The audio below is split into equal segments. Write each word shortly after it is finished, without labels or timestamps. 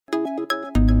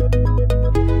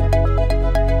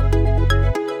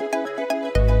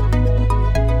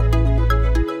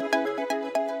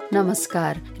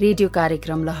नमस्कार। रेडियो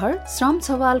कार्यक्रम लहर श्रम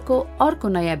सवालको अर्को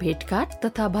नयाँ भेटघाट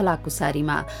तथा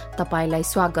भलाकुसारीमा तपाईलाई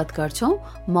स्वागत गर्छौं।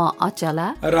 म अचला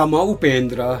र म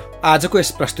उपेन्द्र। आजको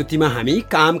यस प्रस्तुतिमा हामी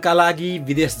कामका लागि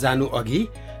विदेश जानु अघि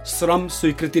श्रम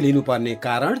स्वीकृति लिनुपर्ने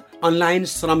कारण, अनलाइन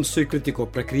श्रम स्वीकृतिको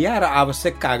प्रक्रिया र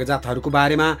आवश्यक कागजातहरूको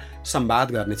बारेमा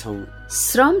संवाद गर्नेछौं।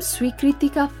 श्रम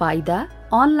स्वीकृतिका फाइदा,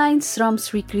 अनलाइन श्रम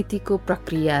स्वीकृतिको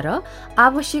प्रक्रिया र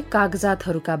आवश्यक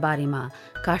कागजातहरूका बारेमा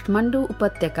काठमाडौँ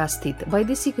उपत्यका स्थित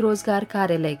वैदेशिक रोजगार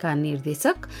कार्यालयका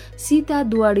निर्देशक सीता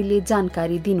दुवाडीले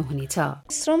जानकारी दिनुहुनेछ।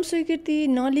 श्रम स्वीकृति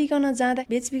नलिकन जाँदा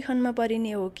बेचबिखनमा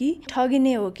परिने हो कि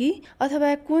ठगिने हो कि,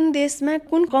 अथवा कुन देशमा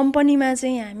कुन कम्पनीमा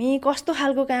चाहिँ हामी कस्तो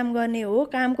खालको काम गर्ने हो,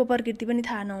 कामको प्रकृति पनि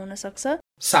थाहा नहुन सक्छ।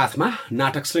 साथमा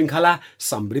नाटक श्रृङ्खला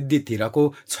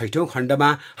समृद्धितिरको 6औं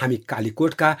खण्डमा हामी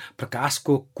कालीकोटका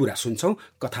प्रकाशको कुरा सुन्छौं,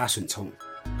 कथा सुन्छौं।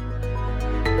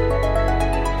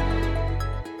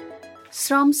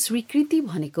 श्रम स्वीकृति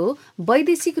भनेको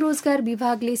वैदेशिक रोजगार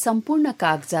विभागले सम्पूर्ण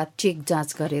कागजात चेक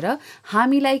जाँच गरेर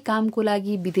हामीलाई कामको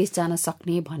लागि विदेश जान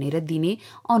सक्ने भनेर दिने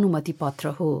अनुमति पत्र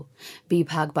हो।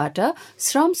 विभागबाट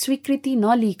श्रम स्वीकृति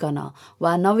नलिकन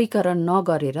वा नवीकरण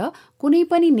नगरेर कुनै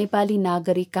पनि नेपाली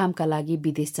नागरिक कामका लागि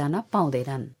विदेश जान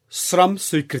पाउँदैनन्। श्रम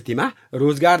स्वीकृतिमा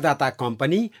रोजगारदाता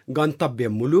कम्पनी, गन्तव्य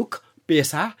मुलुक,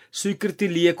 पेशा, स्वीकृति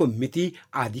लिएको मिति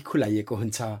आदि खुलाइएको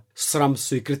हुन्छ। श्रम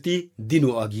स्वीकृति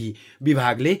दिनु अघि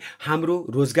विभागले हाम्रो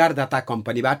रोजगारदाता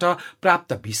कम्पनीबाट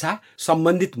प्राप्त भिसा,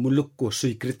 सम्बन्धित मुलुकको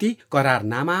स्वीकृति,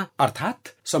 करारनामा अर्थात्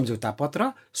सम्झौता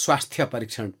पत्र, स्वास्थ्य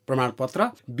परीक्षण प्रमाणपत्र,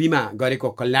 बिमा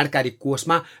गरेको कल्याणकारी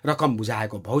कोषमा रकम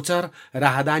बुझाएको भौचर,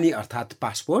 राहदानी अर्थात्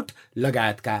पासपोर्ट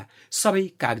लगायतका सबै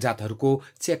कागजातहरूको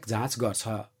चेक जाँच गर्छ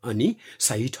अनि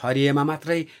सही ठहरिएमा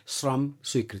मात्रै श्रम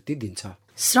स्वीकृति दिन्छ।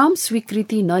 श्रम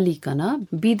स्वीकृति नलिकन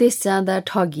विदेश जाँदा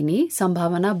ठगिने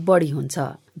सम्भावना बढी हुन्छ।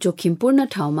 जोखिमपूर्ण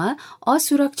ठाउँमा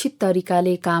असुरक्षित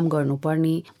तरिकाले काम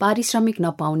गर्नुपर्ने, पारिश्रमिक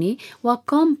नपाउने वा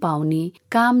कम पाउने,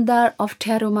 कामदार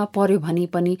अप्ठ्यारोमा पर्यो भने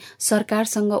पनि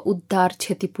सरकारसँग उद्धार,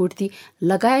 क्षतिपूर्ति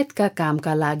लगायतका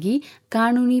कामका लागि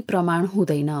कानूनी प्रमाण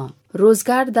हुँदैन।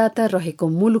 रोजगारदाता रहेको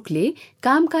मुलुकले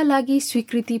कामका लागि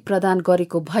स्वीकृति प्रदान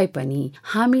गरेको भए पनि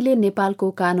हामीले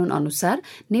नेपालको कानून अनुसार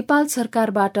नेपाल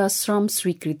सरकारबाट श्रम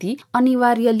स्वीकृति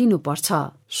अनिवार्य लिनुपर्छ।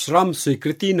 श्रम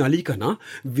स्वीकृति नलिकन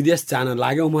विदेश जान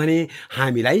लाग्यौं भने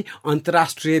हामीलाई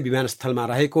अन्तर्राष्ट्रिय विमानस्थलमा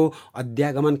रहेको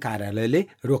अध्यागमन कार्यालयले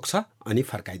रोक्छ अनि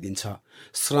फर्काइदिन्छ।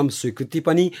 श्रम स्वीकृति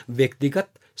पनि व्यक्तिगत,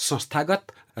 संस्थागत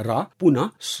र पुनः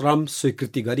श्रम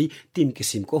स्वीकृति गरी 3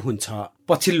 किसिमको हुन्छ।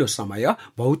 पछिल्लो समय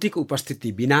भौतिक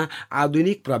उपस्थिति बिना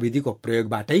आधुनिक प्रविधिको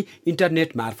प्रयोगबाटै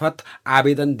इन्टरनेट मार्फत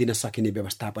आवेदन दिन सकिने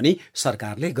व्यवस्था पनि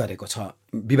सरकारले गरेको छ।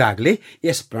 विभागले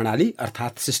यस प्रणाली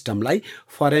अर्थात् सिस्टमलाई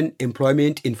foreign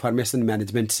employment information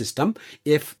management system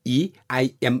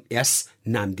FEIMS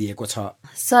नाम दिएको छ।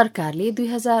 सरकारले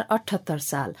 2078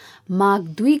 साल माघ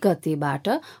 2 गतेबाट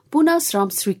पुनः श्रम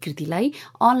स्वीकृतिलाई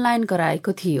अनलाइन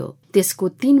गराएको थियो। त्यसको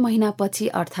 3 महिनापछि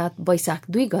अर्थात् वैशाख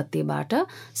 2 गतेबाट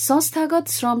संस्थागत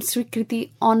श्रम स्वीकृति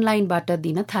अनलाइनबाट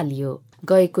दिन थालियो।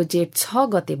 गएको जेठ 6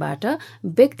 गतेबाट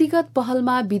व्यक्तिगत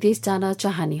पहलमा विदेश जान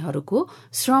चाहनेहरूको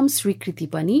श्रम स्वीकृति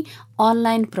पनि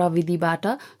अनलाइन प्रविधिबाट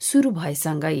सुरु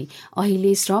भएसँगै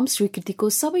अहिले श्रम स्वीकृतिको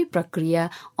सबै प्रक्रिया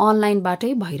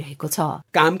अनलाइनबाटै भइरहेको छ।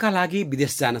 कामका लागि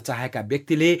विदेश जान चाहेका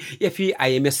व्यक्तिले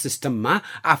FEIMS सिस्टममा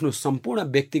आफ्नो सम्पूर्ण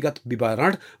व्यक्तिगत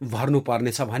विवरण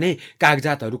भर्नुपर्नेछ भने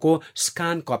कागजातहरूको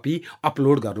स्क्यान कपी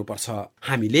अपलोड गर्नुपर्छ।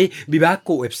 हामीले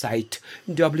विभागको वेबसाइट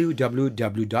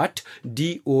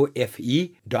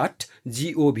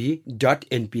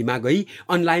www.dofe.gov.np मा गई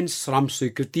अनलाइन श्रम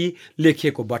स्वीकृति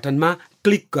लेखिएको बटनमा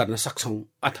क्लिक गर्न सक्छौं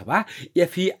अथवा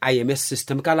FEIMS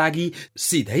सिस्टमका लागि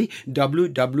सिधै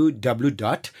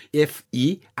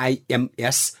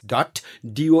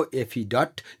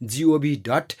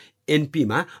www.FEIMS.dofe.gov.np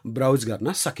मा ब्राउज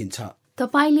गर्न सकिन्छ।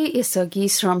 तपाईले यसअघि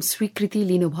श्रम स्वीकृति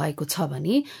लिनुभएको छ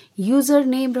भने युजर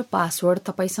नेम र पासवर्ड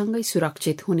तपाईसँगै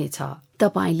सुरक्षित हुनेछ।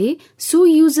 तपाईले सो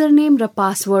युजर नेम र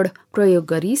पासवर्ड प्रयोग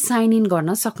गरी साइन इन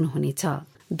गर्न सक्नुहुनेछ।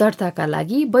 दर्ताका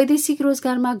लागि वैदेशिक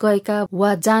रोजगारमा गएका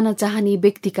वा जान चाहने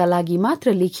व्यक्तिका लागि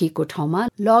मात्र लेखिएको ठाउँमा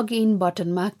लग इन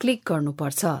बटनमा क्लिक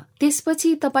गर्नुपर्छ।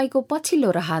 त्यसपछि तपाईको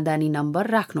पछिल्लो राहदानी नम्बर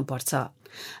राख्नुपर्छ।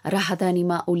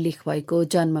 राहदानीमा उल्लेख भएको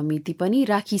जन्म मिति पनि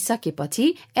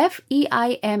राखिसकेपछि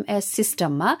FEIMS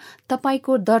सिस्टममा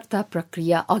तपाईको दर्ता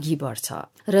प्रक्रिया अघि बढ्छ।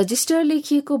 रजिस्टर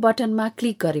लेखिएको बटनमा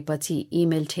क्लिक गरेपछि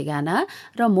इमेल ठेगाना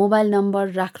र मोबाइल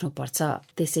नम्बर राख्नुपर्छ।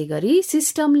 त्यसैगरी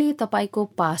सिस्टमले तपाईको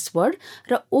पासवर्ड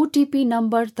र OTP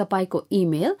नम्बर तपाईको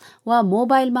इमेल वा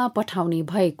मोबाइलमा पठाउने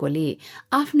भएकोले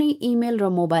आफ्नै इमेल र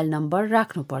मोबाइल नम्बर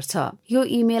राख्नुपर्छ। यो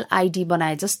इमेल आइडी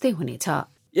बनाए जस्तै हुनेछ।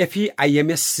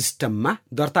 FEIMS सिस्टममा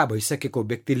दर्ता भइसकेको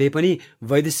व्यक्तिले पनि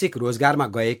वैदेशिक रोजगारमा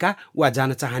गएका वा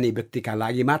जान चाहने व्यक्तिका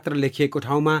लागि मात्र लेखिएको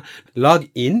ठाउँमा लग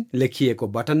इन लेखिएको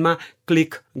बटनमा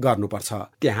क्लिक गर्नुपर्छ।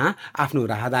 त्यहाँ आफ्नो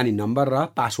राहदानी नम्बर र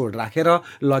पासवर्ड राखेर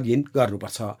लगइन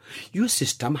गर्नुपर्छ। यो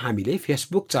सिस्टम हामीले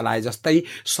फेसबुक चलाए जस्तै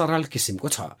सरल किसिमको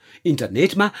छ।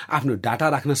 इन्टरनेटमा आफ्नो डाटा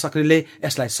राख्न सक्नेले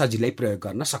यसलाई सजिलै प्रयोग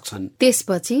गर्न सक्छन्।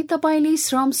 त्यसपछि तपाईले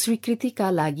श्रम स्वीकृतिका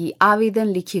लागि आवेदन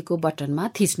लेखिएको बटनमा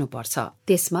थिच्नुपर्छ।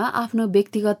 त्यसमा आफ्नो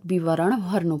व्यक्तिगत विवरण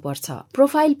भर्नुपर्छ।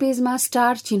 प्रोफाइल पेजमा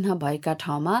स्टार चिन्ह भएका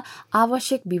ठाउँमा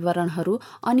आवश्यक विवरणहरू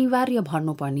अनिवार्य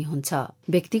भर्नुपर्ने हुन्छ।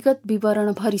 व्यक्तिगत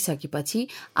विवरण भरिसकेपछि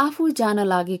आफू जान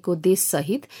लागेको देश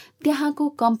सहित त्यहाँको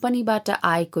कम्पनीबाट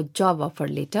आएको जब अफर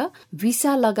लेटर,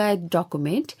 भिसा लगायत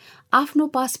डकुमेन्ट, आफ्नो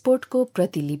पासपोर्टको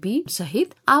प्रतिलिपि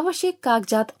सहित आवश्यक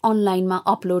कागजात अनलाइनमा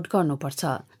अपलोड गर्नुपर्छ,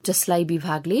 जसलाई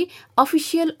विभागले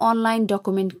अफिसियल अनलाइन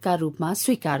डकुमेन्टका रूपमा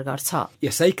स्वीकार गर्छ।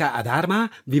 यसैका आधारमा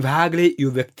विभागले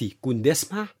यो व्यक्ति कुन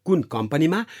देशमा, कुन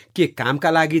कम्पनीमा के कामका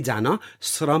लागि जान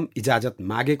श्रम इजाजत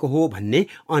मागेको हो भन्ने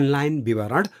अनलाइन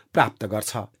विवरण प्राप्त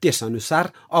गर्छ।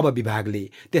 त्यसअनुसार अब विभागले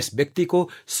त्यस व्यक्तिको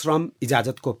श्रम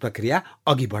इजाजतको प्रक्रिया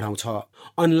अघि बढाउँछ।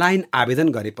 अनलाइन आवेदन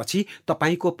गरेपछि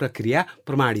तपाईको प्रक्रिया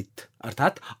प्रमाणित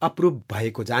अर्थात् अप्रुभ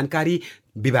भएको जानकारी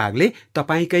विभागले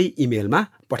तपाईकै इमेलमा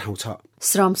पठाउँछ।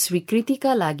 श्रम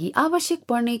स्वीकृतिका लागि आवश्यक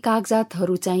पर्ने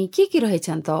कागजातहरू चाहिँ के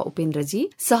रहेछन् त उपेन्द्रजी?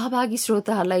 सहभागी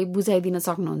श्रोताहरूलाई बुझाइदिन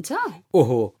सक्नुहुन्छ?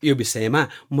 ओहो, यो विषयमा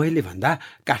मैले भन्दा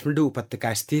काठमाडौँ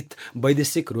उपत्यका स्थित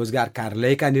वैदेशिक रोजगार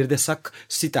कार्यालयका निर्देशक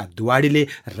सीता दुवाडीले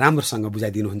राम्रोसँग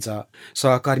बुझाइदिनुहुन्छ।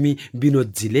 सहकर्मी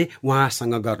विनोदजीले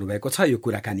उहाँसँग गर्नुभएको छ यो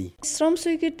कुराकानी। श्रम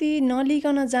स्वीकृति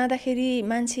नलिकन जाँदाखेरि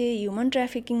मान्छे ह्युमन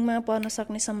ट्राफिकिङमा पर्न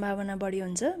सक्ने सम्भावना बढी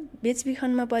हुन्छ।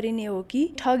 बेचबिखनमा परिने हो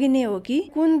कि ठगिने हो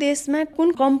कि कुन देशमा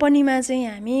कुन कम्पनीमा चाहिँ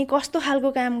हामी कस्तो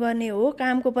खालको काम गर्ने हो,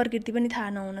 कामको प्रकृति पनि थाहा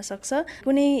नहुन सक्छ।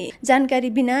 कुनै जानकारी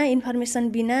बिना, इन्फर्मेसन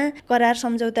बिना, करार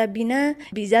सम्झौता बिना,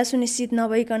 भिजा सुनिश्चित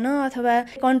नभइकन अथवा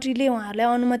कन्ट्रीले उहाँहरूलाई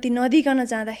अनुमति नदिकन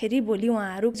जाँदाखेरि भोलि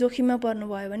उहाँहरू जोखिममा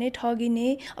पर्नुभयो भने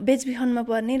ठगिने, बेचबिखनमा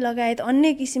पर्ने लगायत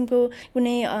अन्य किसिमको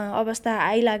कुनै अवस्था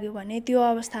आइलाग्यो भने त्यो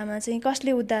अवस्थामा चाहिँ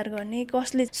कसले उद्धार गर्ने,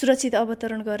 कसले सुरक्षित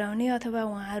अवतरण गराउने अथवा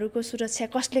उहाँहरूको सुरक्षा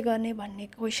कसले गर्ने भन्ने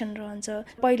क्वेसन रहन्छ।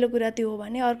 पहिलो कुरा त्यो हो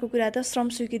भने अर्को कुरा त श्रम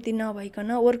स्वीकृति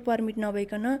नभइकन, वर्क पर्मिट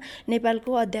नभइकन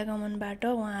नेपालको अध्यागमनबाट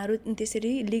उहाँहरू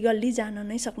त्यसरी लिगल्ली जान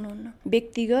नै सक्नुहुन्न।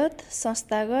 व्यक्तिगत,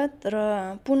 संस्थागत र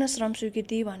पुनः श्रम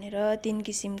स्वीकृति भनेर 3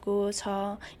 किसिमको छ।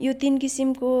 यो 3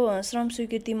 किसिमको श्रम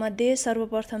स्वीकृति मध्ये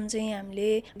सर्वप्रथम चाहिँ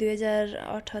हामीले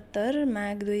 2078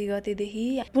 माघ 2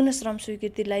 गतेदेखि पुनः श्रम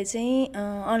स्वीकृतिलाई चाहिँ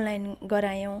अनलाइन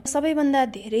गरायौँ। सबैभन्दा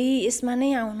धेरै यसमा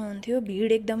नै आउनुहुन्थ्यो,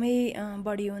 भिड एकदमै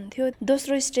बढी हुन्थ्यो।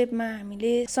 दोस्रो स्टेपमा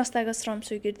हामीले संस्थागत श्रम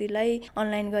स्वीकृतिलाई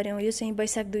अनलाइन गर्यौँ। यो चाहिँ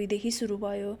वैशाख 2 देखि सुरु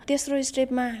भयो। तेस्रो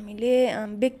स्टेपमा हामीले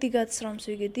व्यक्तिगत श्रम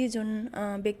स्वीकृति जुन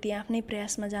व्यक्ति आफ्नै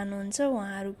प्रयासमा जानुहुन्छ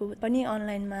उहाँहरूको पनि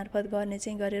अनलाइन मार्फत गर्ने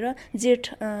चाहिँ गरेर जेठ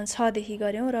 6 देखि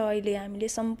गर्यौँ र अहिले हामीले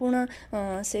सम्पूर्ण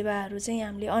सेवाहरू चाहिँ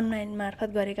हामीले अनलाइन मार्फत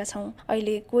गरेका छौँ।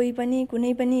 अहिले कोही पनि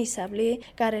कुनै पनि हिसाबले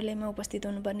कार्यालयमा उपस्थित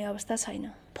हुनुपर्ने अवस्था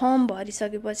छैन। फर्म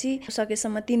भरिसकेपछि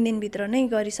सकेसम्म 3 दिनभित्र नै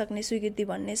गरिसक्ने स्वीकृति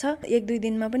भन्ने छ। 1-2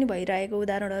 दिनमा पनि भइरहेको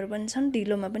उदाहरणहरू पनि छन्।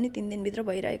 ढिलोमा पनि 3 दिनभित्र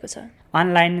भइरहेको छ।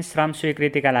 अनलाइन श्रम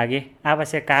स्वीकृतिका लागि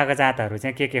आवश्यक कागजातहरू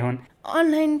चाहिँ के हुन्?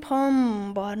 अनलाइन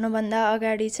फर्म भर्नुभन्दा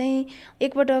अगाडि चाहिँ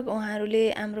एकपटक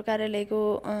उहाँहरूले हाम्रो कार्यालयको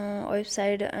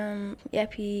वेबसाइट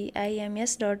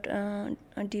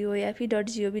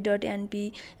FEIMS.DOFE.gov.NP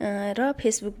र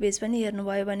फेसबुक पेज पनि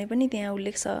हेर्नुभयो भने पनि त्यहाँ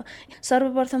उल्लेख छ।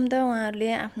 सर्वप्रथम त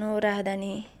उहाँहरूले आफ्नो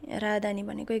राहदानी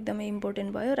भनेको एकदमै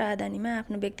इम्पोर्टेन्ट भयो। राहदानीमा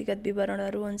आफ्नो व्यक्तिगत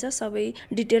विवरणहरू हुन्छ। सबै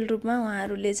डिटेल रूपमा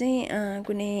उहाँहरूले चाहिँ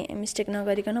कुनै मिस्टेक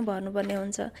नगरिकन भर्नुपर्ने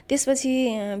हुन्छ। त्यसपछि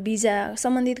भिजा,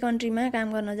 सम्बन्धित कन्ट्रीमा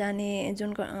काम गर्न जाने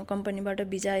जुन कम्पनीबाट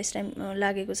भिजा स्ट्याम्प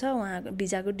लागेको छ उहाँ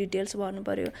भिजाको डिटेल्स भर्नु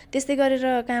पर्यो। त्यस्तै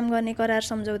गरेर काम गर्ने करार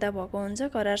सम्झौता भएको हुन्छ।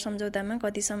 करार सम्झौतामा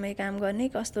कति समय काम गर्ने,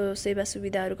 कस्तो सेवा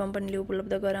सुविधाहरू कम्पनीले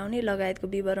उपलब्ध गराउने लगायतको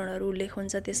विवरणहरू उल्लेख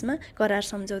हुन्छ। त्यसमा करार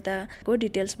सम्झौताको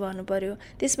डिटेल्स भर्नु पर्यो।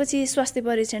 त्यसपछि स्वास्थ्य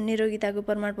परीक्षण, निरोगिताको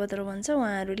प्रमाणपत्र भन्छ।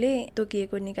 उहाँहरूले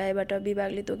तोकिएको निकायबाट,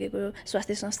 विभागले तोकेको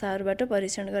स्वास्थ्य संस्थाहरूबाट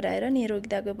परीक्षण गराएर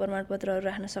निरोगिताको प्रमाणपत्रहरू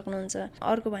राख्न सक्नुहुन्छ।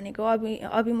 अर्को भनेको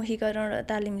अभिमुखीकरण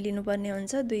तालिम लिनुपर्ने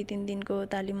हुन्छ। 2-3 दिनको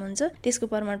तालिम हुन्छ। त्यसको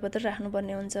प्रमाणपत्र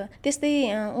राख्नुपर्ने हुन्छ। त्यस्तै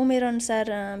उमेर अनुसार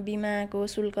बिमाको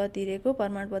शुल्क तिरेको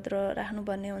प्रमाणपत्र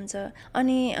राख्नुपर्ने हुन्छ।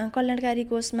 अनि कल्याणकारी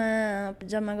कोषमा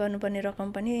जम्मा गर्नुपर्ने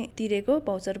रकम पनि तिरेको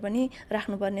भाउचर पनि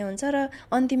राख्नुपर्ने हुन्छ। र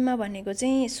अन्तिममा भनेको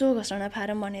चाहिँ सो घोषणा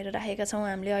फारम भनेर राखेका छौँ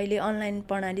हामीले अहिले अनलाइन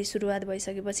प्रणाली सुरुवात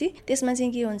भइसकेपछि त्यसमा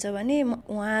चाहिँ के हुन्छ भने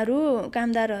उहाँहरू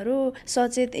कामदारहरू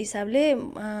सचेत हिसाबले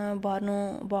भर्नु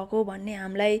भएको भन्ने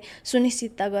हामीलाई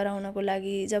सुनिश्चितता गराउनको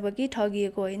लागि, जबकि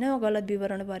ठगिएको होइन, गलत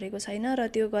विवरण भरेको छैन र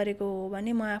त्यो गरेको हो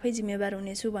भने म आफै जिम्मेवार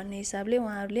हुनेछु भन्ने हिसाबले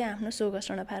उहाँहरूले आफ्नो 100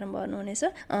 घोषणा फारम भर्नुहुनेछ।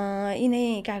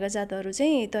 यिनै कागजातहरू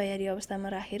चाहिँ तयारी अवस्थामा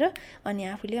राखेर अनि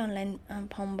आफूले अनलाइन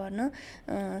फर्म भर्न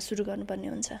सुरु गर्नुपर्ने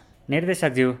हुन्छ।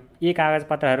 निर्देशकज्यू, यी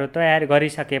कागजपत्रहरू तयार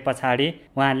गरिसके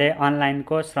पछाडि उहाँले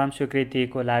अनलाइनको श्रम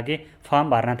स्वीकृतिको लागि फर्म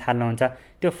भर्न थाल्नुहुन्छ।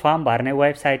 त्यो फर्म भर्ने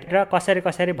वेबसाइट र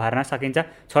कसरी भर्न सकिन्छ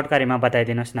छोटकरीमा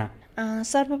बताइदिनुहोस् न।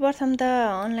 सर्वप्रथम त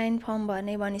अनलाइन फर्म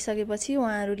भर्ने भनिसकेपछि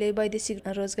उहाँहरूले वैदेशिक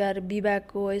रोजगार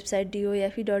विभागको वेबसाइट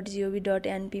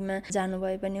doafi.gov.np मा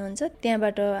जानुभए पनि हुन्छ।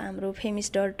 त्यहाँबाट हाम्रो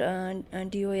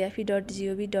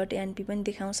femis.doafi.gov.np पनि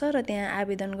देखाउँछ र त्यहाँ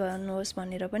आवेदन गर्नुहोस्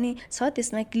भनेर पनि छ।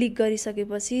 त्यसमा क्लिक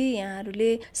गरिसकेपछि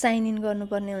यहाँहरूले साइन इन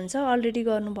गर्नुपर्ने हुन्छ। अलरेडी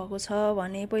गर्नुभएको छ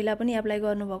भने, पहिला पनि एप्लाई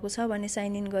गर्नुभएको छ भने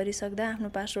साइन इन गरिसक्दा आफ्नो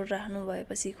पासवर्ड राख्नु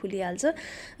भएपछि खुलिहाल्छ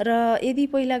र यदि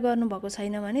पहिला गर्नुभएको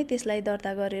छैन भने त्यसलाई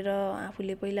दर्ता गरेर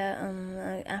आफूले पहिला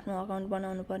आफ्नो अकाउन्ट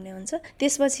बनाउनु पर्ने हुन्छ।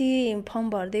 त्यसपछि फर्म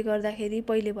भर्दै गर्दाखेरि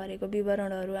पहिले भरेको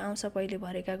विवरणहरू आउँछ पहिले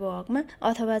भरेकाको हकमा,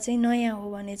 अथवा चाहिँ नयाँ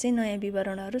हो भने चाहिँ नयाँ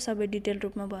विवरणहरू सबै डिटेल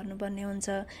रूपमा भर्नुपर्ने हुन्छ।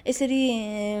 यसरी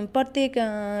प्रत्येक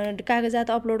कागजात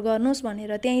अपलोड गर्नुहोस्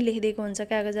भनेर त्यहीँ लेखिदिएको हुन्छ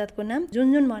कागजातको नाम।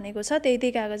 जुन भनेको छ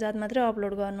त्यही कागजात मात्रै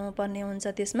अपलोड गर्नुपर्ने हुन्छ।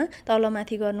 त्यसमा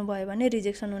तलमाथि गर्नुभयो भने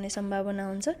रिजेक्सन हुने सम्भावना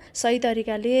हुन्छ। सही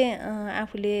तरिकाले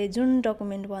आफूले जुन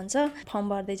डकुमेन्ट भन्छ फर्म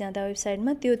भर्दै जाँदा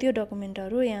वेबसाइटमा त्यो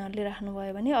डकुमेन्टहरू यहाँहरूले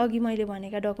राख्नुभयो भने अघि मैले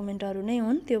भनेका डकुमेन्टहरू नै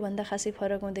हुन्, त्योभन्दा खासै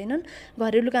फरक हुँदैनन्।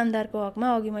 घरेलु कामदारको हकमा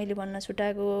अघि मैले भन्न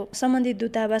छुटाएको सम्बन्धित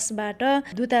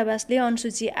दूतावासबाट दूतावासले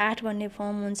अनुसूची 8 भन्ने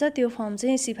फर्म हुन्छ, त्यो फर्म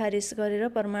चाहिँ सिफारिस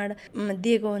गरेर प्रमाण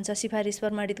दिएको हुन्छ, सिफारिस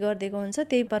प्रमाणित गरिदिएको हुन्छ।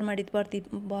 त्यही प्रमाणित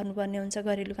प्रति भर्नुपर्ने हुन्छ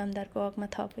घरेलु कामदारको हकमा।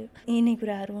 थप्यो यिनै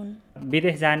कुराहरू हुन्।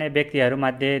 विदेश जाने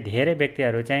व्यक्तिहरूमध्ये धेरै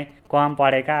व्यक्तिहरू चाहिँ कम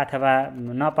पढेका अथवा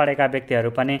नपढेका व्यक्तिहरू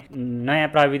पनि नयाँ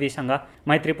प्रविधिसँग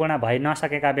मैत्रीपूर्ण भइ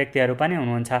नसकेका व्यक्तिहरू पनि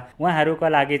हुनुहुन्छ। उहाँहरूको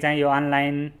लागि चाहिँ यो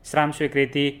अनलाइन श्रम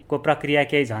स्वीकृतिको प्रक्रिया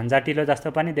केही झन्झटिलो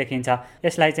जस्तो पनि देखिन्छ।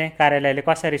 यसलाई चाहिँ कार्यालयले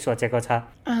कसरी सोचेको छ?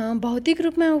 भौतिक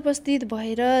रूपमा उपस्थित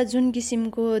भएर जुन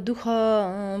किसिमको दुःख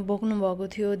भोग्नु भएको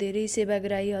थियो धेरै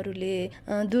सेवाग्राहीहरूले,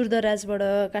 दूरदराजबाट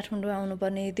काठमाडौँ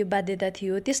आउनुपर्ने त्यो बाध्यता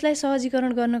थियो, त्यसलाई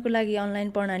सहजीकरण गर्नको लागि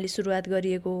अनलाइन प्रणाली सुरुवात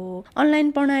गरिएको हो।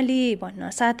 अनलाइन प्रणाली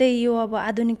भन्न साथै यो अब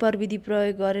आधुनिक प्रविधि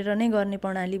प्रयोग गरेर नै गर्ने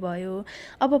प्रणाली भयो।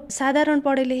 अब साधारण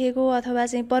पढे लेखेको अथवा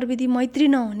चाहिँ प्रविधि मैत्री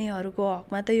नहुनेहरूको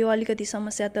हकमा त यो अलिकति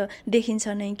समस्या त देखिन्छ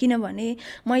नै, किनभने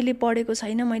मैले पढेको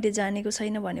छैन, मैले जानेको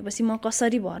छैन भनेपछि म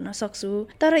कसरी भर्न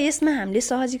सक्छु। तर यसमा हामीले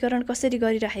सहजीकरण कसरी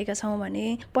गरिराखेका छौँ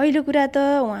भने, पहिलो कुरा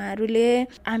त उहाँहरूले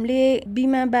हामीले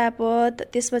बिमा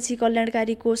बापत, त्यसपछि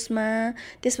कल्याणकारी कोषमा,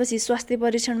 त्यसपछि स्वास्थ्य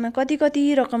परीक्षणमा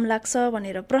कति रकम लाग्छ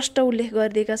भनेर प्रष्ट उल्लेख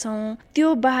गरिदिएका छौँ।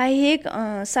 त्यो बाहेक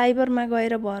साइबरमा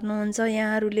गएर भर्नुहुन्छ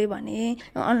यहाँहरूले भने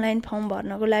अनलाइन फर्म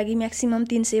भर्नको लागि म्याक्सिमम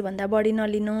 300 भन्दा बढी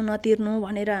नलिनु, नतिर्नु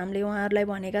भनेर हामीले उहाँहरूलाई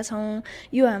भनेका छौँ।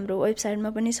 यो हाम्रो वेबसाइटमा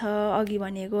पनि छ, अघि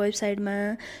भनिएको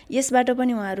वेबसाइटमा। यसबाट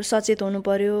पनि उहाँहरू सचेत हुनु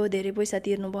पर्यो। धेरै पैसा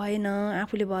तिर्नु भएन,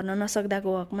 आफूले भर्न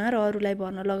नसक्दाको हकमा र अरूलाई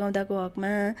भर्न लगाउँदाको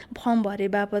हकमा फर्म भरे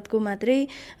बापतको मात्रै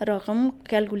रकम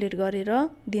क्यालकुलेट गरेर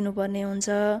दिनुपर्ने हुन्छ।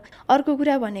 अर्को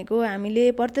कुरा भनेको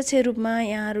हामीले प्रत्यक्ष रूपमा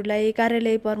यहाँहरूलाई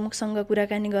कार्यालय प्रमुखसँग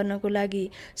कुराकानी गर्नको लागि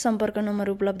सम्पर्क नम्बर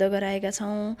उपलब्ध गराएका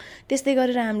छौँ। त्यस्तै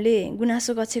गरेर हामीले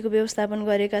गुनासो कक्षको व्यवस्थापन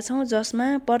गरेका छौँ,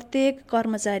 जसमा प्रत्येक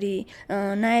कर्मचारी,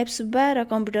 नायब सुब्बा र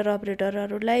कम्प्युटर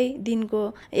अपरेटरहरूलाई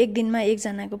एक दिनमा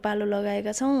एकजनाको पालो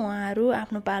लगाएका छौँ। उहाँहरू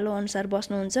आफ्नो पालो अनुसार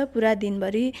बस्नुहुन्छ, पुरा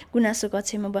दिनभरि गुनासो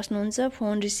कक्षमा बस्नुहुन्छ,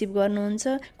 फोन रिसिभ गर्नुहुन्छ।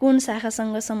 कुन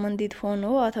शाखासँग सम्बन्धित फोन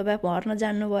हो, अथवा भर्न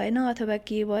जान्नु भएन, अथवा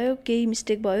के भयो, केही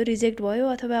मिस्टेक भयो, रिजेक्ट भयो,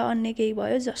 अथवा अन्य केही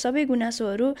भयो, सबै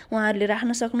गुनासोहरू उहाँहरूले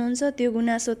राख्न सक्नुहुन्छ। त्यो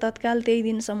गुनासो तत्काल त्यही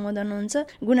दिन सम्बोधन हुन्छ।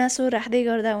 गुनासो राख्दै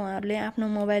गर्दा उहाँहरूले आफ्नो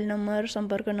मोबाइल नम्बर,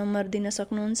 सम्पर्क नम्बर दिन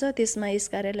सक्नुहुन्छ। त्यसमा यस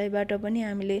कार्यालयबाट पनि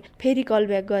हामीले फेरि कल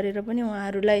ब्याक गरेर पनि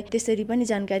उहाँहरूलाई त्यसरी पनि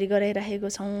जानकारी गराइराखेको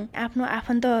छौँ। आफ्नो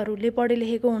आफन्तहरूले पढे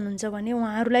लेखेको हुनुहुन्छ भने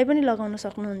उहाँहरूलाई पनि लगाउन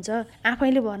सक्नुहुन्छ,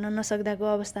 आफैले भर्न नसक्दाको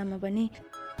अवस्थामा पनि।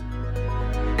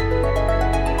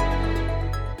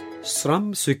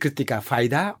 श्रम स्वीकृतिका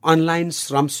फाइदा, अनलाइन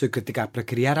श्रम स्वीकृतिका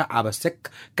प्रक्रिया र आवश्यक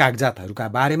कागजातहरूका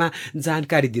बारेमा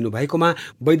जानकारी दिनुभएकोमा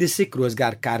वैदेशिक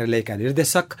रोजगार कार्यालयका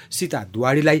निर्देशक सीता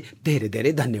दुवाडीलाई धेरै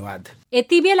धेरै धन्यवाद।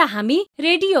 यति बेला हामी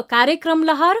रेडियो कार्यक्रम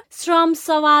लहर श्रम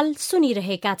सवाल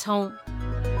सुनिरहेका छौं।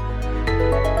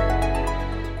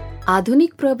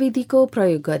 आधुनिक प्रविधिको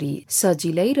प्रयोग गरी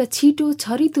सजिलै र छिटो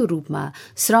छरितो रूपमा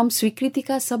श्रम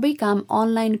स्वीकृतिका सबै काम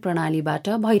अनलाइन प्रणालीबाट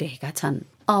भइरहेका छन्।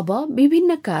 अब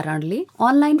विभिन्न कारणले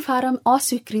अनलाइन फारम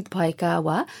अस्वीकृत भएका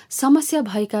वा समस्या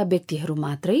भएका व्यक्तिहरू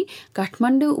मात्रै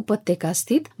काठमाडौँ उपत्यका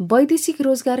स्थित वैदेशिक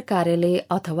रोजगार कार्यालय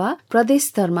अथवा प्रदेश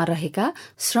स्तरमा रहेका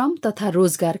श्रम तथा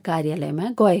रोजगार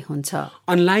कार्यालयमा गए हुन्छ।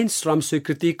 अनलाइन श्रम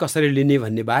स्वीकृति कसरी लिने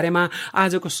भन्ने बारेमा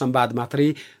आजको संवाद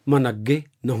मात्रै मनज्ञ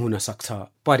नहुन सक्छ,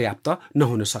 पर्याप्त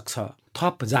नहुन सक्छ।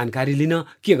 थप जानकारी लिन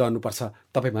के गर्नुपर्छ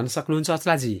तपाईँ भन्न सक्नुहुन्छ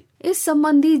अचलाजी? यस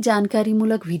सम्बन्धी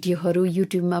जानकारीमूलक भिडियोहरू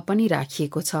युट्युबमा पनि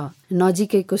राखिएको छ।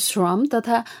 नजिकैको श्रम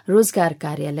तथा रोजगार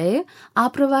कार्यालय,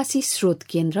 आप्रवासी स्रोत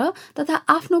केन्द्र तथा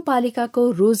आफ्नो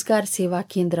पालिकाको रोजगार सेवा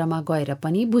केन्द्रमा गएर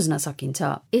पनि बुझ्न सकिन्छ।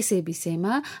 यसै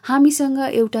विषयमा हामीसँग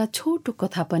एउटा छोटो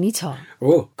कथा पनि छ।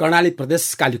 हो, कर्णाली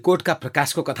प्रदेश कालीकोटका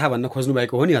प्रकाशको कथा भन्न खोज्नु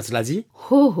भएको हो नि अचलाजी?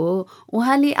 हो,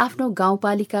 उहाँले आफ्नो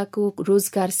गाउँपालिकाको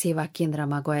रोजगार सेवा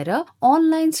केन्द्रमा गएर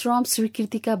अनलाइन श्रम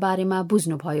स्वीकृतिका बारेमा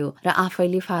बुझ्नुभयो र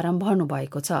आफैले फारम भर्नु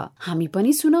भएको छ। हामी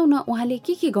पनि सुनौ न उहाँले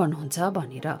के गर्नुहुन्छ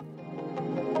भनेर।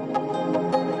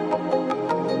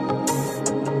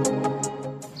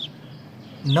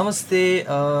 नमस्ते,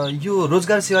 यो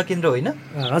रोजगार सेवा केन्द्र होइन?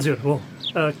 हजुर हो।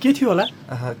 के थियो होला?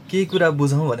 केही कुरा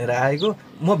बुझौँ भनेर आएको।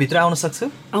 म भित्र आउन सक्छु?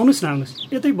 आउनुहोस् न,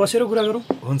 आउनुहोस्, यतै बसेर कुरा गरौँ।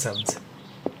 हुन्छ।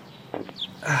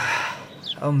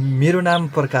 मेरो नाम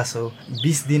प्रकाश हो।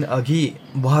 20 दिन अघि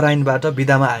बहराइनबाट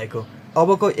बिदामा आएको।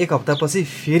 अबको 1 हप्तापछि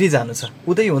फेरि जानु छ।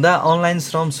 उतै हुँदा अनलाइन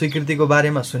श्रम स्वीकृतिको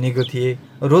बारेमा सुनेको थिएँ।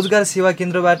 रोजगार सेवा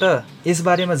केन्द्रबाट यस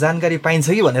बारेमा जानकारी पाइन्छ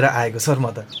कि भनेर आएको सर।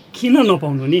 म त किन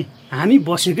नपाउनु नि, हामी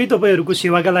बसेकै तपाईँहरूको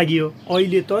सेवाका लागि हो।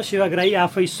 अहिले त सेवाग्राही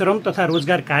आफै श्रम तथा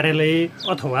रोजगार कार्यालय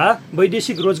अथवा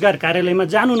वैदेशिक रोजगार कार्यालयमा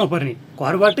जानु नपर्ने,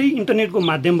 घरबाटै इन्टरनेटको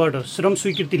माध्यमबाट श्रम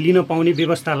स्वीकृति लिन पाउने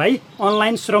व्यवस्थालाई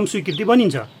अनलाइन श्रम स्वीकृति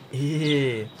भनिन्छ।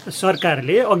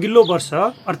 सरकारले अघिल्लो वर्ष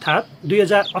अर्थात्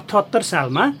 2078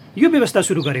 सालमा यो व्यवस्था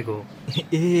सुरु गरेको हो।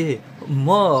 म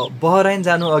बहराइन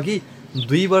जानु अघि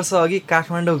 2 वर्ष अघि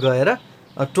काठमाडौँ गएर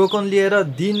टोकन लिएर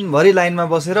दिनभरि लाइनमा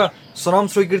बसेर श्रम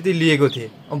स्वीकृति लिएको थिएँ।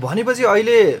 भनेपछि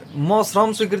अहिले म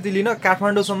श्रम स्वीकृति लिन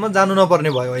काठमाडौँसम्म जानु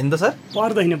नपर्ने भयो होइन त सर?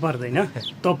 पर्दैन।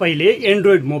 तपाईँले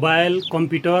एन्ड्रोइड मोबाइल,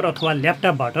 कम्प्युटर अथवा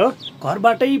ल्यापटपबाट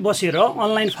घरबाटै बसेर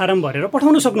अनलाइन फारम भरेर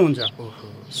पठाउन सक्नुहुन्छ।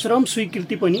 श्रम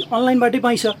स्वीकृति पनि अनलाइनबाटै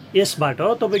पाइन्छ।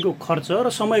 यसबाट तपाईँको खर्च र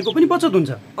समयको पनि बचत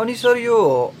हुन्छ। अनि सर, यो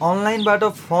अनलाइनबाट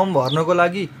फर्म भर्नको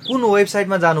लागि कुन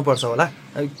वेबसाइटमा जानुपर्छ होला?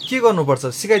 के गर्नुपर्छ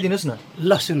सिकाइदिनुहोस् न।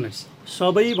 ल सुन्नुहोस्,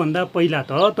 सबैभन्दा पहिला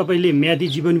त तपाईँले म्यादी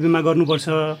जीवन बिमा गर्नुपर्छ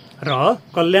र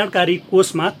कल्याणकारी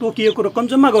कोषमा तोकिएको रकम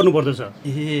जम्मा गर्नुपर्दछ।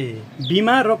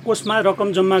 बिमा र कोषमा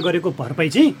रकम जम्मा गरेको भरपाई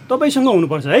चाहिँ तपाईँसँग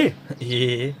हुनुपर्छ है।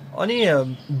 अनि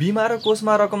बिमा र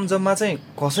कोषमा रकम जम्मा चाहिँ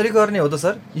कसरी गर्ने हो त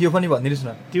सर? यो पनि भनिदिनुहोस्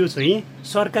न। त्यो चाहिँ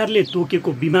सरकारले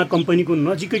तोकेको बिमा कम्पनीको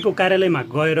नजिकैको कार्यालयमा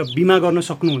गएर बिमा गर्न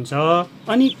सक्नुहुन्छ।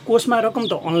 अनि कोषमा रकम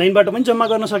त अनलाइनबाट पनि जम्मा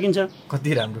गर्न सकिन्छ।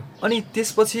 कति राम्रो। अनि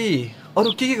त्यसपछि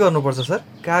अरू के गर्नुपर्छ सर?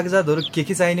 कागजातहरू के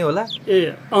चाहिने होला?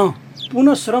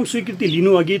 पुनः श्रम स्वीकृति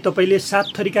लिनु अघि तपाईँले 7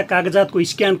 थरीका कागजातको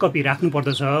स्क्यान कपी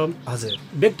राख्नुपर्दछ। हजुर।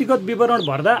 व्यक्तिगत विवरण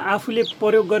भर्दा आफूले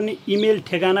प्रयोग गर्ने इमेल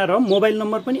ठेगाना र मोबाइल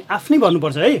नम्बर पनि आफ्नै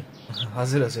भर्नुपर्छ है।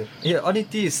 हजुर। अनि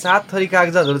ती 7 थरी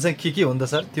कागजातहरू चाहिँ के हुन् त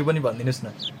सर? त्यो पनि भनिदिनुहोस्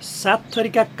न। 7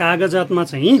 थरीका कागजातमा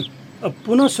चाहिँ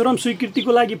पुनः श्रम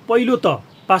स्वीकृतिको लागि पहिलो त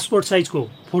पासपोर्ट साइजको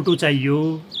फोटो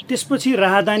चाहियो। त्यसपछि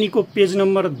राहदानीको पेज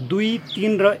नम्बर 2,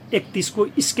 3 र 31 को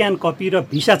स्क्यान कपी र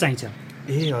भिसा चाहिन्छ।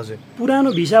 हजुर।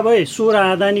 पुरानो भिसा भए सो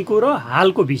राहदानीको र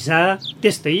हालको भिसा,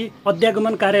 त्यस्तै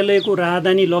अध्यागमन कार्यालयको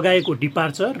राहदानी लगाएको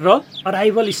डिपार्चर र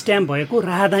अराइभल स्ट्याम्प भएको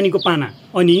राहदानीको पाना।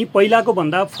 अनि पहिलाको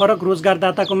भन्दा फरक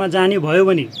रोजगारदाताकोमा जाने भयो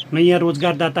भने नयाँ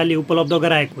रोजगारदाताले उपलब्ध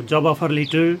गराएको जब अफर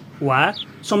लेटर वा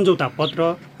सम्झौता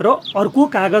पत्र र अर्को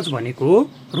कागज भनेको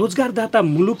रोजगारदाता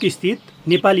मुलुक स्थित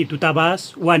नेपाली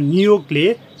दूतावास वा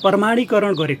नियोगले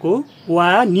प्रमाणीकरण गरेको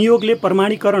वा नियोगले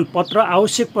प्रमाणीकरण पत्र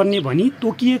आवश्यक पर्ने भनी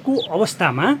तोकिएको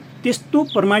अवस्थामा त्यस्तो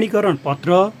प्रमाणीकरण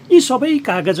पत्र, यी सबै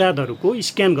कागजातहरूको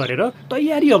स्क्यान गरेर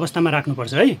तयारी अवस्थामा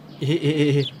राख्नुपर्छ है।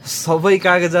 सबै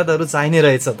कागजातहरू चाहिने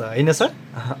रहेछ त होइन सर?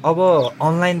 अब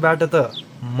अनलाइनबाट त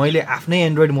मैले आफ्नै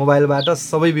एन्ड्रोइड मोबाइलबाट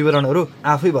सबै विवरणहरू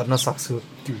आफै भर्न सक्छु।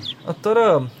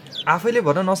 तर आफैले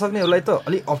भर्न नसक्नेहरूलाई त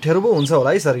अलिक अप्ठ्यारो पो हुन्छ होला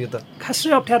है सर? यो त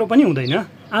खासै अप्ठ्यारो पनि हुँदैन।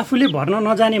 आफूले भर्न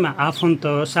नजानेमा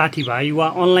आफन्त, साथीभाइ वा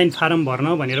अनलाइन फारम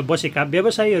भर्न भनेर बसेका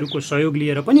व्यवसायीहरूको सहयोग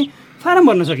लिएर पनि फारम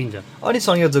भर्न सकिन्छ। अनि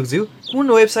संयोजकज्यू,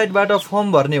 कुन वेबसाइटबाट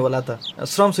फर्म भर्ने होला त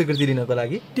श्रम स्वीकृति लिनको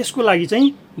लागि? त्यसको लागि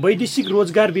चाहिँ वैदेशिक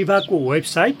रोजगार विभागको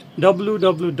वेबसाइट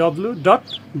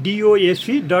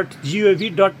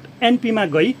www.dofe.gov.np मा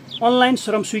गई अनलाइन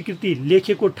श्रम स्वीकृति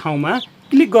लेखेको ठाउँमा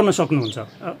क्लिक गर्न सक्नुहुन्छ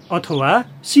अथवा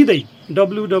सिधै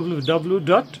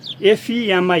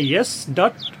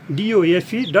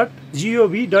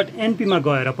www.femis.dofe.gov.np मा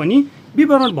गएर पनि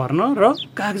विवरण भर्न र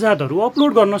कागजातहरू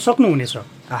अपलोड गर्न सक्नुहुनेछ।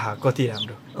 आहा, कति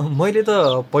राम्रो। मैले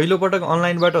त पहिलोपटक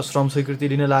अनलाइनबाट श्रम स्वीकृति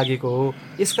लिन लागेको हो।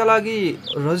 यसका लागि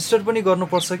रजिस्टर पनि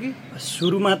गर्नुपर्छ कि?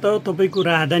 सुरुमा त तपाईँको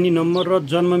राहदानी नम्बर र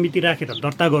जन्ममिति राखेर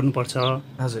दर्ता गर्नुपर्छ।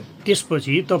 हजुर।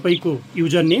 त्यसपछि तपाईँको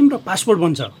युजर नेम र पासवर्ड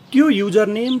बन्छ। त्यो युजर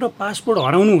नेम र पासवर्ड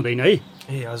हराउनु हुँदैन है।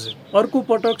 ए हजुर। अर्को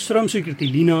पटक श्रम स्वीकृति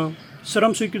लिन,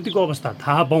 श्रम स्वीकृतिको अवस्था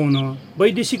थाहा पाउन,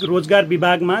 वैदेशिक रोजगार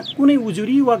विभागमा कुनै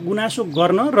उजुरी वा गुनासो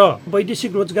गर्न र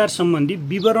वैदेशिक रोजगार सम्बन्धी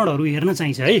विवरणहरू हेर्न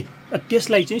चाहिन्छ है।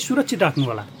 त्यसलाई चाहिँ सुरक्षित राख्नु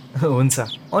होला। हुन्छ।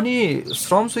 अनि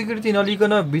श्रम स्वीकृति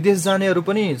नलिकन विदेश जानेहरू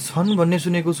पनि छन् भन्ने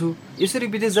सुनेको छु। यसरी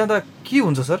विदेश जाँदा के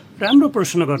हुन्छ सर? राम्रो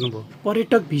प्रश्न गर्नुभयो।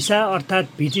 पर्यटक भिसा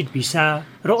अर्थात् भिजिट भिसा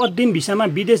र अध्ययन भिसामा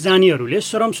विदेश जानेहरूले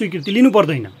श्रम स्वीकृति लिनु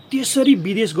पर्दैन। त्यसरी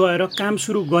विदेश गएर काम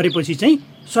सुरु गरेपछि चाहिँ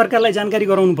सरकारलाई जानकारी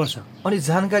गराउनुपर्छ। अनि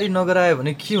जानकारी नगरायो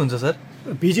भने के हुन्छ सर?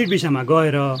 भिजिट भिसामा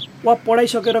गएर वा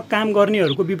पढाइसकेर काम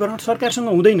गर्नेहरूको विवरण सरकारसँग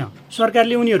हुँदैन।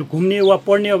 सरकारले उनीहरू घुम्ने वा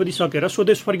पढ्ने अवधि सकेर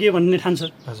स्वदेश फर्किए भन्ने ठान्छ।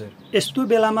 हजुर। यस्तो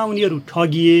बेलामा उनीहरू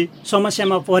ठगिए,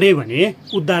 समस्यामा परे भने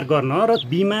उद्धार गर्न र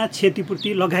बिमा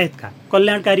क्षतिपूर्ति लगायतका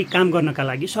कल्याणकारी काम गर्नका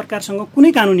लागि सरकारसँग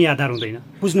कुनै कानुनी आधार हुँदैन।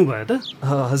 बुझ्नुभयो त?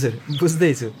 हजुर,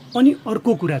 बुझ्दैछु। अनि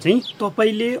अर्को कुरा चाहिँ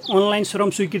तपाईँले अनलाइन श्रम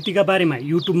स्वीकृतिका बारेमा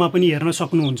युट्युबमा पनि हेर्न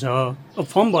सक्नुहुन्छ।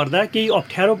 फर्म भर्दा केही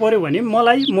अप्ठ्यारो पर्यो भने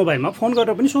मलाई मोबाइलमा फोन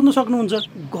गरेर पनि सोध्न सक्नुहुन्छ।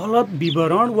 गलत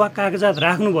विवरण वा कागजात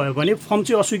राख्नुभयो भने फर्म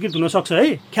चाहिँ अस्वीकृत हुन सक्छ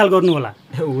है, ख्याल गर्नु होला।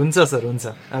 हुन्छ सर, हुन्छ।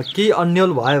 केही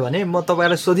अन्यल भयो भने म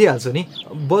तपाईँलाई सोधिहाल्छु नि।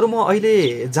 बरु म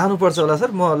अहिले जानुपर्छ होला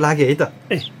सर, म लागेँ है त।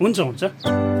 ए हुन्छ हुन्छ।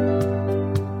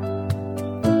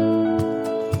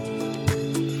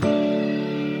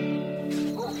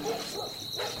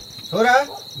 छोरा,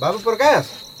 बाबु प्रकाश।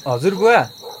 हजुर बुवा।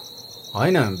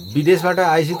 होइन, विदेशबाट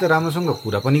आएपछि त राम्रोसँग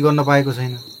कुरा पनि गर्न पाएको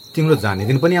छैन। तिम्रो जाने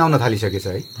दिन पनि आउन थालिसकेछ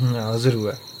है? हजुर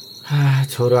बुवा।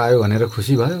 छोरो आयो भनेर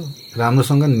खुसी भयो।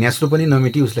 राम्रोसँग न्यास्रो पनि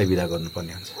नमेटी उसलाई बिदा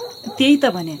गर्नुपर्ने हुन्छ। त्यही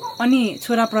त भने। अनि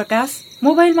छोरा प्रकाश,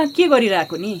 मोबाइलमा के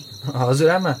गरिरहेको नि? हजुर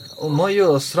आमा, म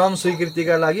यो श्रम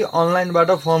स्वीकृतिका लागि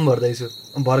अनलाइनबाट फर्म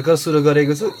भर्दैछु। भर्खर सुरु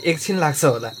गरेको छु, एकछिन लाग्छ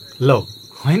होला। लौ,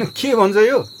 होइन के भन्छ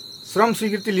यो? श्रम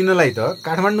स्वीकृति लिनलाई त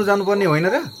काठमाडौँ जानुपर्ने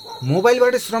होइन र?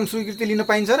 मोबाइलबाट श्रम स्वीकृति लिन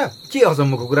पाइन्छ र? के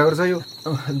अचम्मको कुरा गर्छ यो?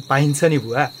 पाइन्छ नि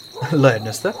बुवा। ल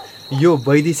हेर्नुहोस् त, यो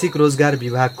वैदेशिक रोजगार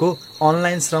विभागको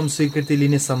अनलाइन श्रम स्वीकृति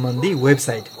लिने सम्बन्धी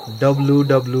वेबसाइट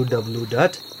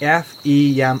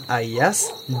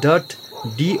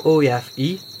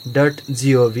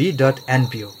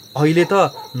www.femis.dofe.gov.np हो। अहिले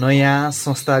त नयाँ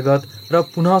संस्थागत र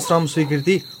पुनः श्रम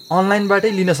स्वीकृति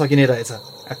अनलाइनबाटै लिन सकिने रहेछ।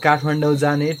 काठमाडौँ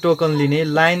जाने, टोकन लिने,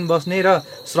 लाइन बस्ने र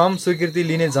श्रम स्वीकृति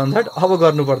लिने झन्झट अब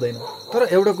गर्नु पर्दैन। तर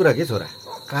एउटा कुरा के छोरा,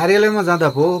 कार्यालयमा जाँदा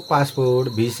पो पासपोर्ट,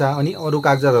 भिसा अनि अरू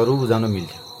कागजातहरू बुझाउन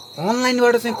मिल्थ्यो।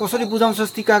 अनलाइनबाट चाहिँ कसरी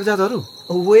बुझाउँछस् ती कागजातहरू?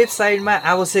 वेबसाइटमा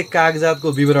आवश्यक कागजातको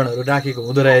विवरणहरू राखेको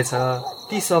हुँदो रहेछ।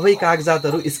 ती सबै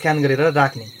कागजातहरू स्क्यान गरेर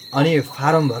राख्ने। अनि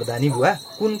फारम भर्दा नि बुवा,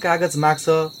 कुन कागज माग्छ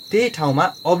त्यही ठाउँमा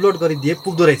अपलोड गरिदिए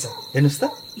पुग्दो रहेछ। हेर्नुहोस् त।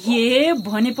 ए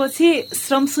भनेपछि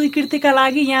श्रम स्वीकृतिका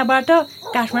लागि यहाँबाट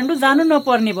काठमाडौँ जानु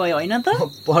नपर्ने भयो होइन त?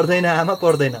 पर्दैन आमा,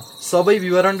 पर्दैन। सबै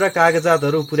विवरण र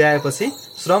कागजातहरू पुर्याएपछि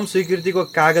श्रम स्वीकृतिको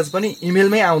कागज पनि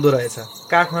इमेलमै आउँदो रहेछ।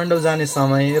 काठमाडौँ जाने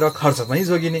समय र खर्च पनि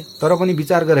जोगिने। तर पनि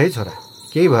विचार गर है छोरा,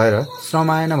 केही भएर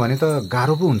श्रम आएन भने त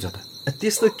गाह्रो पो हुन्छ त।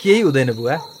 त्यस्तो केही हुँदैन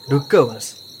बुवा, ढुक्क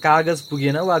हुनुहोस्। कागज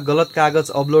पुगेन वा गलत कागज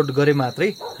अपलोड गरे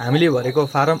मात्रै हामीले भरेको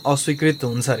फारम अस्वीकृत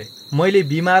हुन्छ रे। मैले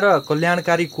बिमा र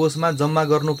कल्याणकारी कोषमा जम्मा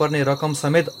गर्नुपर्ने रकम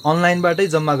समेत अनलाइनबाटै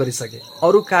जम्मा गरिसके।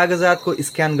 अरू कागजातको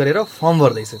स्क्यान गरेर फर्म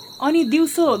भर्दैछु। अनि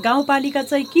दिउँसो गाउँपालिका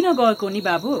चाहिँ किन गएको नि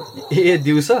बाबु? ए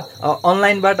दिउँसो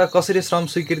अनलाइनबाट कसरी श्रम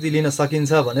स्वीकृति लिन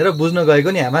सकिन्छ भनेर बुझ्न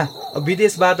गएको नि आमा।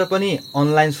 विदेशबाट पनि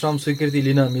अनलाइन श्रम स्वीकृति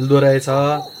लिन मिल्दो रहेछ।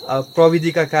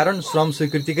 प्रविधिका कारण श्रम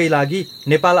स्वीकृतिकै लागि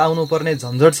नेपाल आउनुपर्ने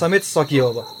झन्झट समेत सकियो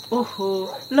अब।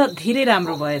 ओहो, ल धेरै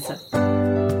राम्रो भएछ।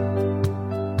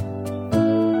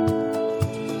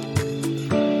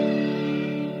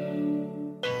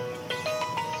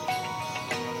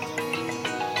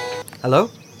 हेलो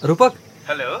रूपक।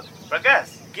 हेलो प्रकाश,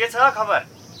 के छ खबर?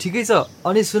 ठिकै छ।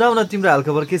 अनि सुनाउ न, तिम्रो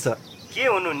हालखबर के छ? के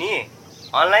हुनु नि,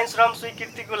 अनलाइन श्रम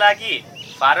स्वीकृतिको लागि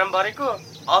फारम भरेको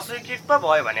अस्वीकृत पो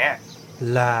भयो भने।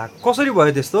 ला, कसरी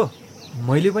भयो त्यस्तो?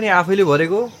 मैले पनि आफैले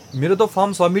भरेको, मेरो त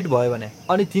फर्म सबमिट भयो भने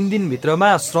अनि 3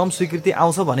 दिनभित्रमा श्रम स्वीकृति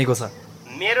आउँछ भनेको छ।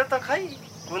 मेरो त खै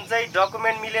कुन चाहिँ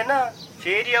डकुमेन्ट मिलेन,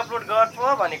 फेरि अपलोड गर्छु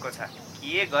भनेको छ।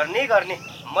 के गर्ने,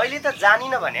 मैले त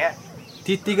जानिनँ भने।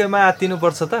 त्यत्तिकैमा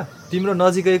आत्तिनुपर्छ त। तिम्रो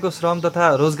नजिकैको श्रम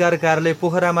तथा रोजगार कार्यालय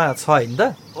पोखरामा छ होइन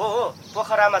त? हो,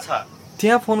 पोखरामा छ।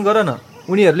 त्यहाँ फोन गर न,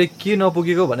 उनीहरूले के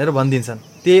नपुगेको भनेर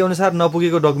भनिदिन्छन्। त्यही अनुसार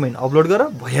नपुगेको डकुमेन्ट अपलोड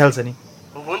गर, भइहाल्छ नि।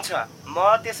 हुन्छ,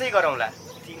 म त्यसै गरौँला।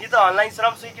 तिमी त अनलाइन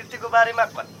श्रम स्वीकृतिको बारेमा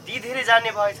कति धेरै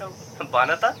जान्ने भएछौ।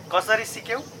 भन त कसरी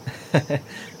सिक्यौ?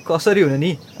 कसरी हुने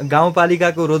नि,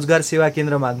 गाउँपालिकाको रोजगार सेवा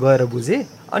केन्द्रमा गएर बुझे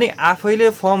अनि आफैले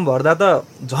फर्म भर्दा त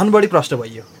झन् बढी प्रष्ट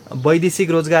भइयो।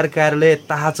 वैदेशिक रोजगार कार्यालय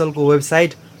ताहाचलको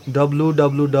वेबसाइट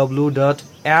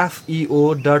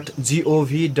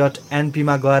www.feo.gov.np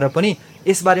मा गएर पनि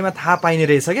यसबारेमा थाहा पाइने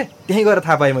रहेछ क्या, त्यहीँ गएर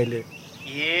थाहा पाएँ मैले।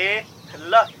 ए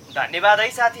ल, धन्यवाद है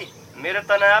साथी, मेरो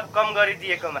तनाव कम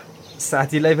गरिदिएकोमा।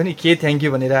 साथीलाई पनि के थ्याङ्क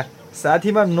यू भनेर,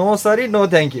 साथीमा no sorry no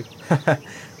thank you.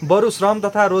 बरु श्रम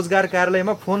तथा रोजगार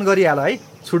कार्यालयमा फोन गरिहाल है,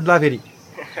 छुट्ला फेरि।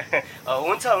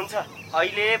 हुन्छ हुन्छ,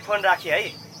 अहिले फोन राखेँ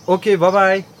है। Okay,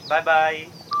 by by by.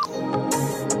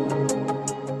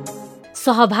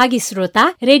 सहभागी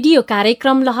श्रोता, रेडियो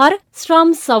कार्यक्रम लहर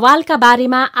श्रम सवालका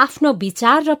बारेमा आफ्नो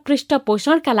विचार र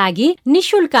पृष्ठपोषणका लागि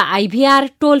निशुल्क आइभीआर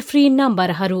टोल फ्री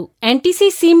नम्बरहरू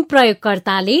एनटीसी सिम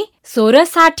प्रयोगकर्ताले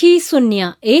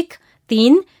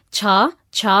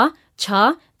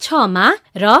 1660136666 मा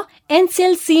र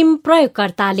एनसेल सिम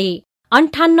प्रयोगकर्ताले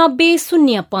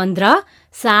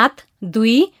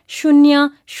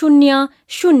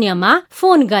 9801572000 मा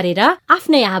फोन गरेर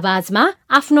आफ्नै आवाजमा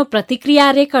आफ्नो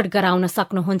प्रतिक्रिया रेकर्ड गराउन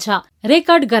सक्नुहुन्छ।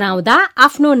 रेकर्ड गराउँदा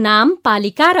आफ्नो नाम,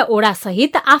 पालिका र ओडा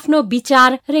सहित आफ्नो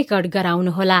विचार रेकर्ड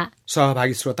गर्नुहोला।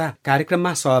 सहभागी श्रोता,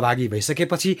 कार्यक्रममा सहभागी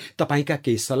भइसकेपछि तपाईका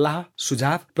केही सल्लाह,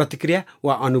 सुझाव, प्रतिक्रिया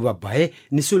वा अनुभव भए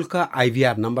निशुल्क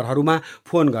आइभीआर नम्बरहरूमा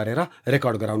फोन गरेर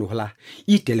रेकर्ड गराउनुहोला।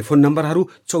 यी टेलिफोन नम्बरहरू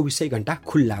 24 घण्टा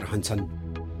खुल्ला रहन्छन्।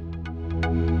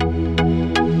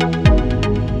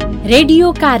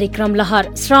 रेडियो कार्यक्रम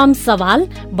लहर श्रम सवाल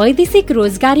वैदेशिक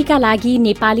रोजगारीका लागि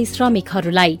नेपाली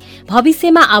श्रमिकहरूलाई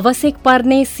भविष्यमा आवश्यक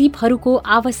पर्ने सिपहरूको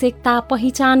आवश्यकता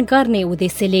पहिचान गर्ने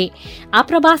उद्देश्यले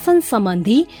आप्रवासन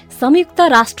सम्बन्धी संयुक्त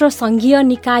राष्ट्र संघीय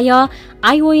निकाय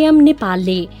IOM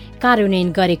नेपालले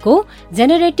कार्यान्वयन गरेको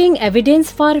generating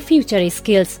evidence for future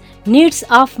skills needs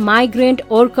of migrant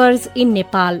workers in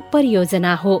Nepal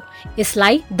परियोजना हो।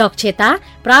 यसलाई दक्षता,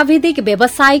 प्राविधिक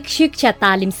व्यावसायिक शिक्षा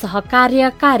तालिम सहकार्य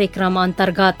कार्यक्रम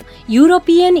अन्तर्गत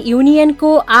युरोपियन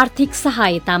युनियनको आर्थिक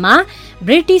सहायतामा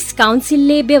ब्रिटिश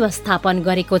काउन्सिलले व्यवस्थापन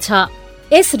गरेको छ।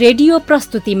 यस रेडियो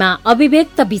प्रस्तुतिमा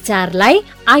अभिव्यक्त विचारलाई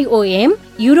IOM,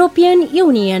 युरोपियन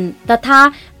युनियन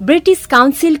तथा ब्रिटिश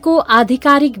काउन्सिलको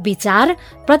आधिकारिक विचार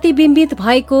प्रतिबिम्बित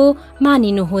भएको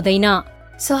मानिनु हुँदैन।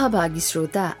 सहभागी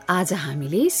श्रोता, आज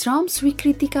हामीले श्रम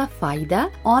स्वीकृतिका फाइदा,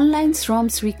 अनलाइन श्रम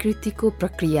स्वीकृतिको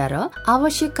प्रक्रिया र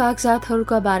आवश्यक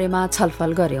कागजातहरूका बारेमा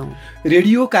छलफल गर्यौं।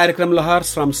 रेडियो कार्यक्रम लहर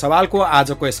श्रम सवालको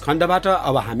आजको यस खण्डबाट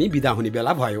अब हामी बिदा हुने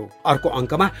बेला भयो। अर्को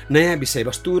अङ्कमा नयाँ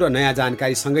विषयवस्तु र नयाँ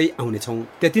जानकारी सँगै आउनेछौँ।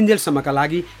 त्यतिन्जेलसम्मका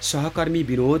लागि सहकर्मी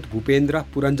विनोद, भूपेन्द्र,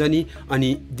 पुरञ्जनी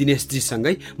अनि दिनेशजी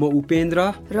सँगै म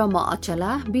उपेन्द्र र म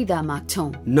अचला बिदा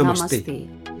माग्छौं।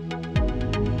 नमस्ते।